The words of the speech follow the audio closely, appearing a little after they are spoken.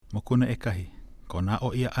Mokuna ekahi, ko nā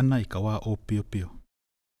o ia ana I ka wā o pio pio.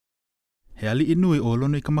 He ali inui o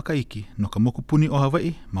Lonoikamakahiki no ka mokupuni o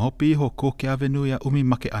Hawaii ma hopi iho ko ke ave nui a umi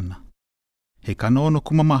make ana. He kanono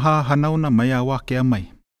kumamaha hanauna mai a wā kea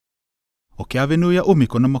mai. O ke ave nui a umi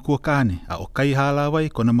kona makua kāne a o kai hala wai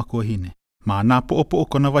kona makua hine. Ma nā po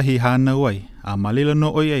kona wahi hana wai a malila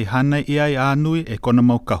no oia I hanai iai a nui e kona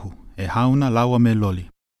maukahu e hauna lawa me loli.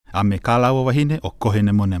 A me kā lawa wahine o kohe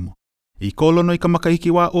nemo nemo. I ko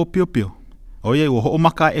Lonoikamakahiki wā o pio pio. Oia ua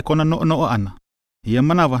hoʻomaka e kona no ana. Ia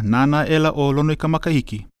manawa nāna ela o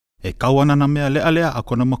Lonoikamakahiki e kauana na mea lea a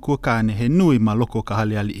kona makua kāne he nui ma loko ka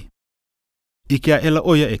hale alii. Ike a ela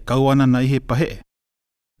oia e kauana na ihe pahe.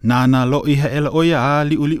 Nāna lo iha ela oia a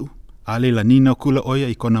liu a leila nina kula oia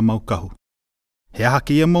I kona maukahu. He aha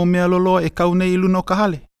ke ia mau mea loloa e kau nei ilu no ka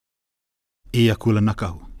hale. Ia kula na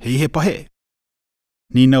kahu, he ihe pahe.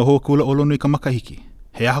 Nina o hoa kula o Lonoikamakahiki,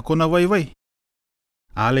 he aha kona vai.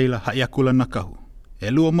 A leila haia kula na kahu.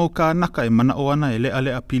 E lua mau ka naka e mana o ana e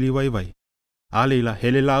lea pili vai. A leila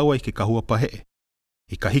hele laua I ke kahua pahe.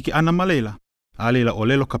 I ka hiki ana ma leila. A leila o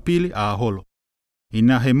lelo ka pili a holo.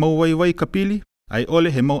 Ina he mau vai ka pili, ai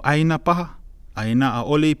ole he mau aina paha. Aina a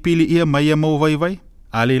ole I pili ia mai ia mau vai.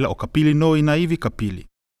 A leila o ka pili no ina iwi ka pili.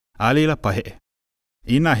 A leila pahe.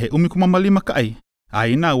 Ina he umikumamalima ka ai. A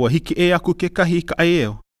ina ua hiki e aku ke kahi I ka ai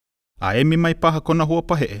eo. A emi mai paha kona hua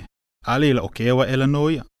pahe. A leila o ke ewa ela no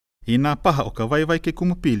ia. Ina paha o ka vai ke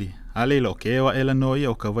kumupili. A leila o ke ewa ela no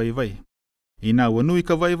ia o ka vai. Ina ua nui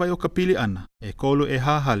ka vai o ka pili ana. E kolu e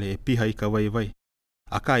hahale e piha I ka vai.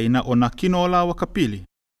 Aka ina o na kino o lawa ka pili.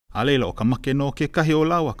 A leila o ka make no ke kahi o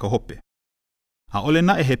lawa ka hope. A ole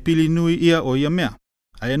na e he pili nui ia o ia mea.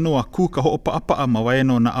 A e noa ku ka hoʻopaa ma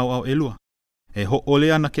waeno na au elua. E ho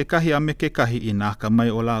ole ana ke kahi a me ke kahi I nā ka mai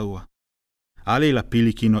o laua. A leila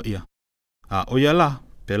pili kino ia. A o ia la,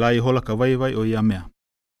 pela I hola ka vai o ia mea.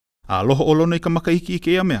 A loho o Lonoikamakahiki I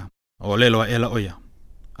ke ia mea. O lelo a ela oia.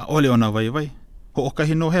 A ole ona vai. Ho o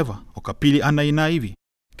kahi no hewa, o ka pili ana I nā iwi.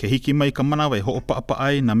 Ke hiki mai ka manawa e hoʻopaa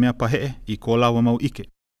ai na mea pahe I ko lawa mau ike.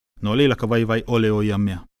 No leila ka vai ole o ia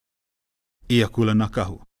mea. Ia kula na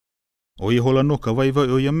kahu. O ia hola no ka vai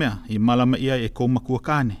o ia mea I malama ia e kou makua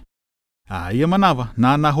kāne. A ia manawa,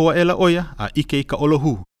 nāna hoa ela oia a ike I ka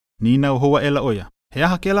olohu. Nina hoa ela oia. He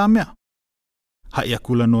aha ke la mea? Haia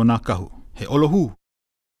kula no nā kahu. He olohu.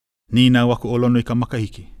 Nina waku o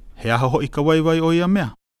Lonoikamakahiki. He aha hoi ka vai o ia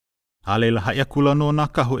mea? A leila haia kula no nā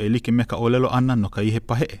kahu e like me ka olelo ana no ka ihe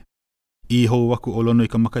pahe. I hou waku o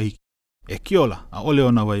Lonoikamakahiki. E kiola a ole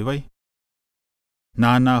ona vai.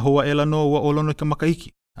 Nāna hoa ela no wa o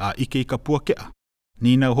Lonoikamakahiki. A ike I ka pua kea.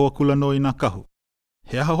 Nina hoa kula no I nā kahu.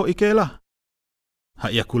 He aha hoi ke la?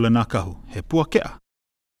 Haia kula nā kahu. He pua kea.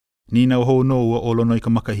 Nina ho no wa o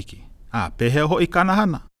Lonoikamakahiki. A pehea hoi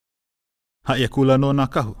kanahana. Haia kula no nā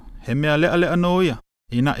kahu. He mea lea no ia.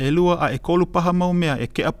 Ina e lua a e kolu paha mau mea e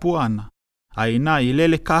kea pua ana. A ina I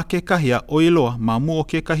lele kā ke kahi a oiloa ma mu o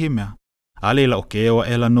ke kahi mea. A leila o ke ewa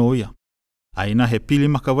ela no ia. A ina he pili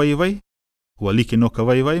maka vai. Ua like no ka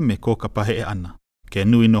vai me ko ka pahe ana. Ke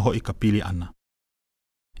nui no hoi ka pili ana.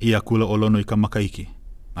 Ia kula o Lonoikamakahiki.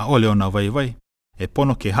 A ole ona vai. E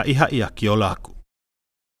pono ke hai a kiola aku.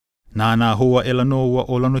 Nāna hoa ela no ua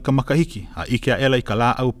o Lonoikamakahiki a ike a ela I ka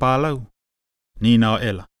la au pālau. Nina o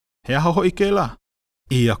ela. He aha hoi ke la?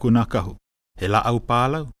 I aku nā kahu. He la au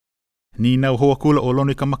pālau. Nina hoa kula o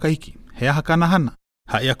Lonoikamakahiki. He aha kanahana.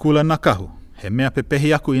 Haia kula nā kahu. He mea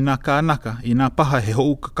pepehi aku I nā kānaka I nā paha he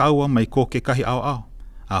hoʻu ka kaua mai ko ke kahi ao.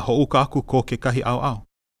 A hoʻu ka aku ko ke kahi ao.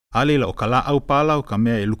 A leila o ka la au pālau ka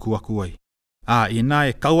mea e luku aku ai. A ina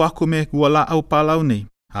e kau aku me ua la au pālau nei.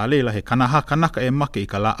 A leila he kanaha kanaka e make I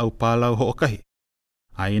ka la au pālau hoʻokahi.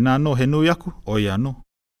 A ina no he nui aku, o ia no.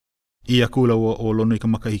 Ia kula ua o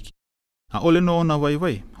Lonoikamakahiki. A ole no ona vai,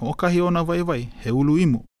 hoʻokahi ona vai, he ulu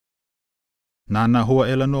imu. Nāna hoa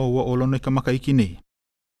ela no ua o Lonoikamakahiki nei.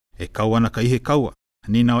 E kauana ka ihe kaua,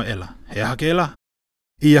 nina o ela. He aha ke la?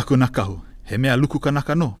 Ia ku na kahu, he mea luku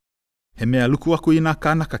kanaka no. He mea luku aku I nā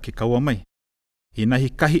kanaka ke kaua mai. Ina hi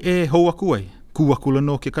kahi e hou aku ai, ku akula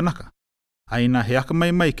no ke kanaka. A ina he aka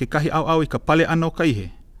mai ke kahi au I ka pale ana o ka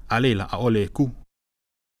ihe. A leila a ole e ku.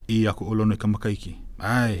 I aku o Lonoikamakahiki.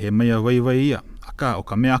 Ai, he mea vai ia. Aka o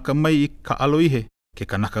ka mea aka mai I ka alo ihe ke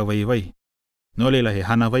kanaka vai. No leila he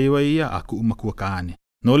hana vai ia a ku makua kaane.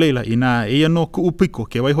 No leila ina ia no ku upiko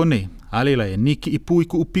ke waiho nei. A leila e niki I pui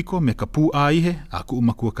ku upiko me ka pu a ihe a ku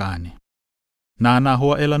makua kaane. Nāna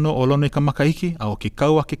hoa ela no o Lonoikamakahiki a o ke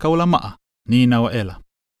kaua ke kaula maa. Nina o ela.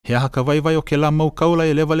 He aha ka vai o ke la mau kaula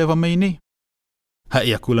e leva mai nei.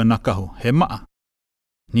 Haia kula nā kahu. He maa.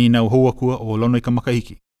 Nina o hoa kua o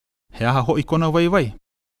Lonoikamakahiki. He aha hoi kona vai.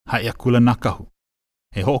 Haia kula nā kahu.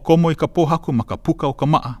 E ho'okomo I ka pōhaku ma ka puka o ka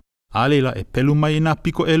maa, a leila e pelu mai nā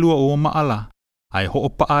piko elua o maa la, a e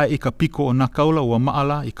ho'opa'a I ka piko o nā kaula o maa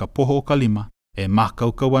la I ka poho o ka lima, e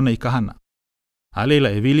mākaukau ana I ka hana. A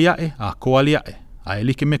leila e wili a'e, a koali a'e, a e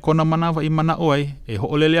like me kona manawa I mana o ai, e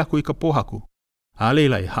ho'olele aku I ka pōhaku. A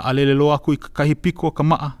leila e ha'alele lo aku I ka kahi piko o ka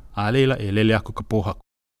maa, a leila e lele aku ka pōhaku.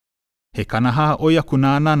 He kanaha oi aku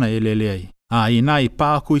nā nana e lele ai. A I nā I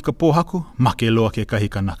pā aku I ka pōhaku, make loa ke kahi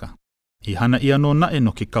kanaka. I hana ia no nae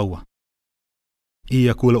no ke kaua.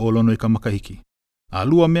 Ia kula o Lonoikamakahiki. A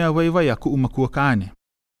lua mea waivai aku umakua kāne.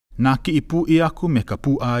 Nā ki I pū I aku me ka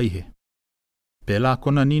pū a ihe. Pela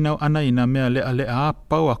kona ninau ana I nā mea lea lea a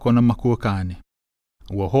pau a kona makua kāne.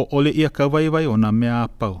 Ua ho ole ia ka waivai o nā mea a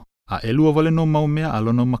pau. A elua wale no mau mea a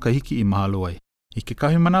Lonoikamakahiki I mahalo ai. I ke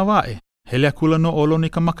kahi manawa e, hele kula no o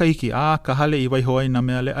Lonoikamakahiki a ka hale I waiho ai nā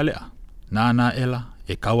mea lea lea. Nā ela,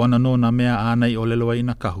 e kawana no nā mea ana I olelo ai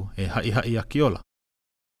na kahu, e hai a kiola.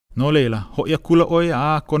 No leila, ho ia kula oi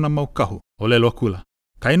a kona mau kahu, olelo kula.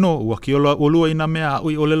 Kaino ua kiola olua I nā mea a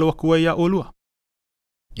ui olelo akua ia olua.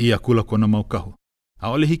 Ia kula kona mau kahu. A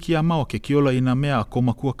ole hiki a mau ke kiola I nā mea a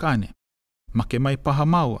komakua kāne. Make mai paha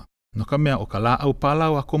maua, no ka mea o ka la au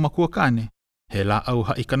pālau a komakua kāne, he la au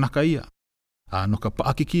hai kanaka ia. A no ka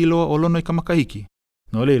paakiki loa o Lonoikamakahiki,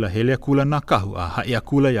 no leila hele kula nā kahu a hai a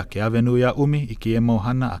kula ia ke avenu ia umi I ke e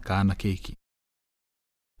mauhana a kāna keiki.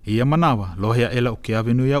 Ia manawa, lohea ela o ke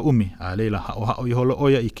avenu ia umi, a leila hao I holo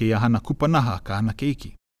oia I ke ia hana kupanaha a kāna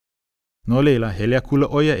keiki. No leila, hele kula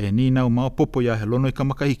oia e ninau maopopo ia he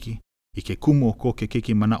Lonoikamakahiki, I ke kumu o ko ke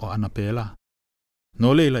keiki mana o ana pēla.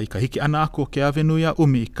 No leila, I ka hiki ana ako ke avenu ia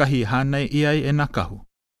umi I kahi hanai iai e nā kahu.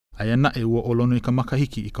 Aia na e ua o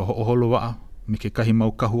Lonoikamakahiki I ka ho'oholo waa me ke kahi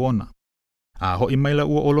mau kahu ona. A hoi maila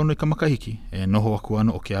ua o Lonoikamakahiki e noho aku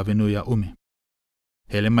ano o ke avenu ia umi.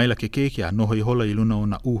 Hele maila ke keiki a noho I hola I luna o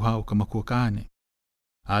na uha o ka makua kāne.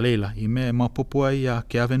 A leila, I mea maopopo ai a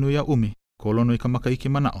ke avenu ia umi, ko Lonoikamakahiki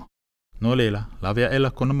manao. No leila, lavea ela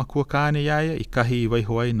kona makua kāne iaia I kahi I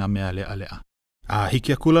waiho ai na mea lea lea. A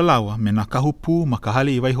hiki a kula lawa me na kahu pū ma ka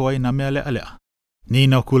hali I waiho ai na mea lea lea.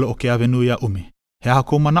 Nina o kula o ke avenu ia umi. He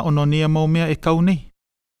hako manao no nia mau mea e kau nei.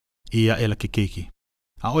 Ia ela ke keiki.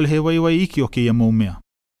 A ole he waiwai iki o ke ia mau mea.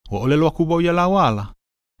 Wa olelo aku wau ia lawala.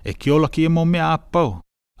 E kiola ki ia mau mea a pau.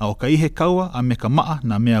 A o ka ihe kaua a me ka maa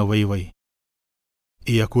na mea waiwai.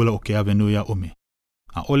 Ia kula o ke avenu ia umi.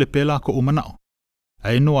 A ole pela ko umanao.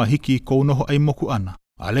 A noa hiki kou noho ai moku ana.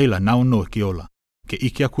 A leila nau no kiola. Ke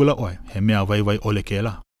ike a kula oe he mea waiwai ole ke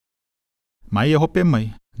la. Mai e hope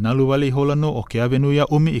mai. Nalu wale I hola no o ke avenu ia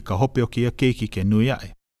umi I ka hope o ke ia keiki ke nui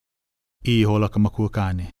ae. I hola ka makua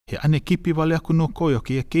kāne. He ane kipi wale aku no koe o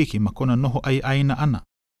ke ia keiki ma kona noho ai aina ana.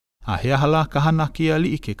 A he ahala ka hana ki a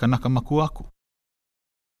li ke kanaka makua aku.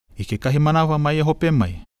 I ke kahi manawa mai e hope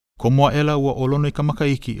mai. Komoa ela ua o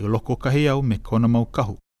Lonoikamakahiki I loko kahi au me kona mau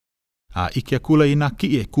kahu. A ike a kula I nā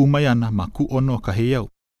ki e ku mai ana ma ku ono kahi au.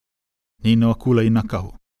 Nino a kula I nā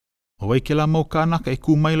kahu. O wai ke la mau kānaka e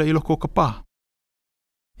ku maila I loko ka pā.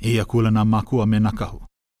 Ia kula nā mākua me nā kahu.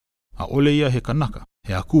 A ole ia he kanaka,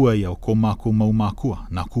 he akua ia o ko māku mau mākua,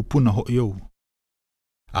 nā kupuna ho I ou.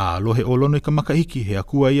 A lohe o Lonoikamakahiki he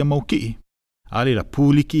akua ia mau kii. A leila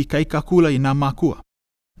pūliki I kaika kula I nā mākua.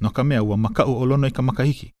 No ka mea ua makau o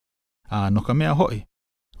Lonoikamakahiki. A no ka mea hoi.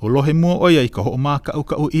 O lohe mua oia I ka ho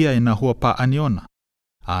mākau ia e nā hua pā aniona.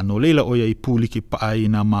 A no leila oia I pūliki paa I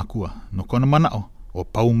nā mākua, no kona manao, o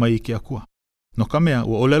pau mai I ke akua. No ka mea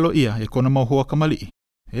ua olelo ia e kona mau hoa kamalii.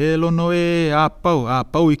 E lono e a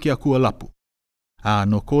pau I ke akua lapu. A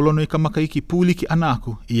no ko Lonoikamakahiki pūliki ana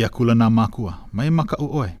aku I akula nā mākua, mai makau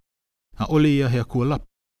oe. A ole ia he akua lapu.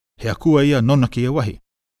 He akua ia nona ki e wahi.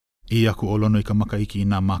 I aku o Lonoikamakahiki I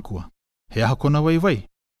nā mākua. He aha kona waiwai.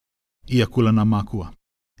 I akula nā mākua.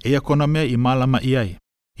 Ea kona mea I mālama I ai.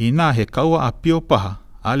 I nā he kaua a pio paha,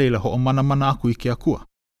 a leila ho o mana aku I ke akua.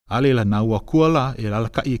 A leila nā ua kua la e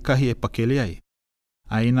lalaka I kahi e pakele ai.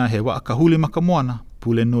 A ina he waa ka huli maka moana,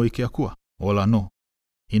 pule no I ke akua, ola no.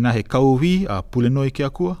 Ina he kauwi a pule no I ke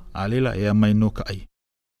akua, a leila ea mai no ka ai.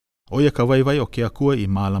 Oia ka waiwai o ke akua I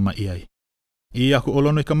mālama I ai. I aku o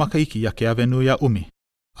Lonoikamakahiki ia ke avenu ia umi.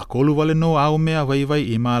 A kolu wale no au mea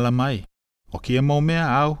waiwai I mālama ai. O kia mau mea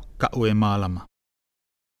au, ka ue mālama.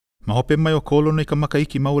 Ma hope mai o ko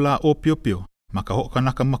Lonoikamakahiki maula o pio pio, ma ka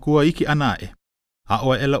hokanaka makua iki ana e. A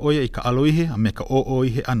oa ela oia I ka aloihe a me ka o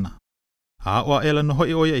ihe ana. A oa ela no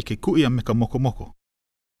hoi oia I ke kui a me ka moko moko.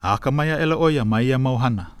 A ka maia ela oia mai ia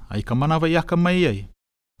mauhana, a I ka manawa I aka mai ai.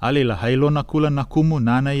 A leila hailona kula na kumu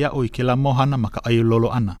nana ia o I ke la mauhana ma ka ai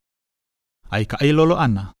lolo ana. A I ka ai lolo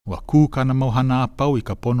ana, wa kū kana mauhana a pau I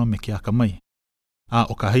ka pono me ke aka mai. A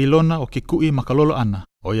o ka hailona o ke kui ma ka lolo ana,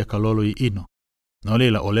 oia ka lolo I ino. No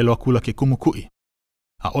leila o lelo akula ke kumu ku'i.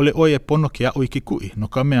 A ole oi e pono ke a'o I ke ku'i no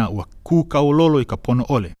ka mea ua kū kaulolo I ka pono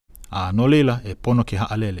ole. A no leila e pono ke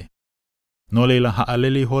ha'alele. No leila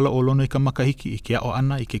ha'alele I hola o Lonoikamakahiki I ke a'o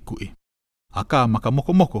ana I ke ku'i. Aka maka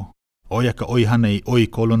moko moko, oia ka oi hana I oi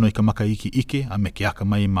ko Lonoikamakahiki ike a me ke aka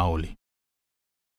mai maoli.